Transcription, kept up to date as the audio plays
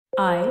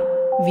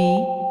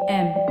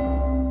IVM.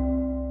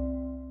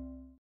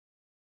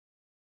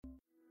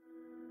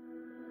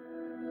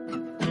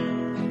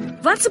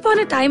 Once upon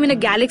a time in a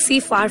galaxy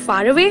far,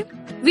 far away,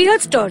 we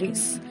heard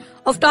stories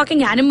of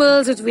talking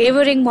animals with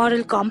wavering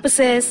moral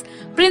compasses,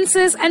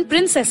 princes and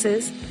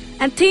princesses,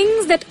 and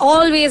things that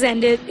always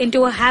ended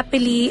into a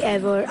happily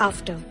ever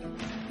after.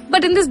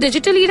 But in this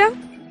digital era,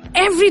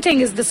 everything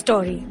is the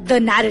story, the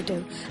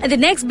narrative, and the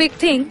next big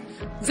thing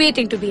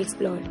waiting to be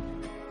explored.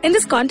 In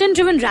this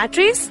content-driven rat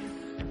race,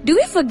 do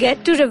we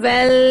forget to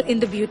revel in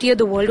the beauty of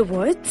the world of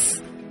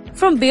words?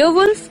 From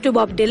Beowulf to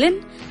Bob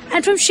Dylan,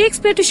 and from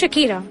Shakespeare to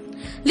Shakira,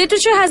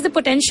 literature has the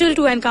potential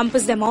to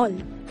encompass them all.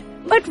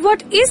 But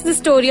what is the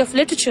story of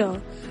literature,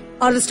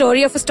 or the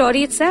story of a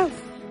story itself?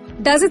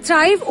 Does it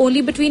thrive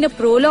only between a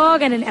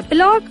prologue and an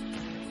epilogue,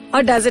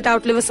 or does it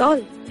outlive us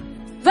all?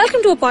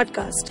 Welcome to a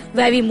podcast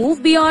where we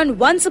move beyond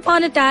once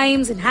upon a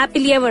times and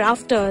happily ever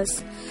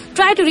afters,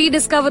 try to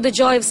rediscover the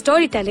joy of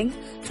storytelling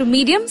through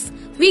mediums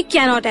we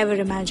cannot ever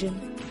imagine.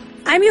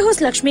 I'm your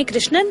host Lakshmi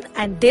Krishnan,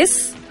 and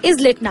this is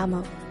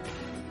Litnama.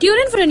 Tune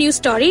in for a new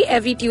story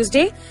every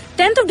Tuesday,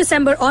 10th of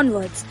December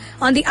onwards,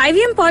 on the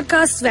IVM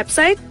Podcasts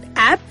website,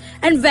 app,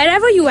 and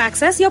wherever you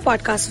access your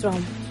podcasts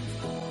from.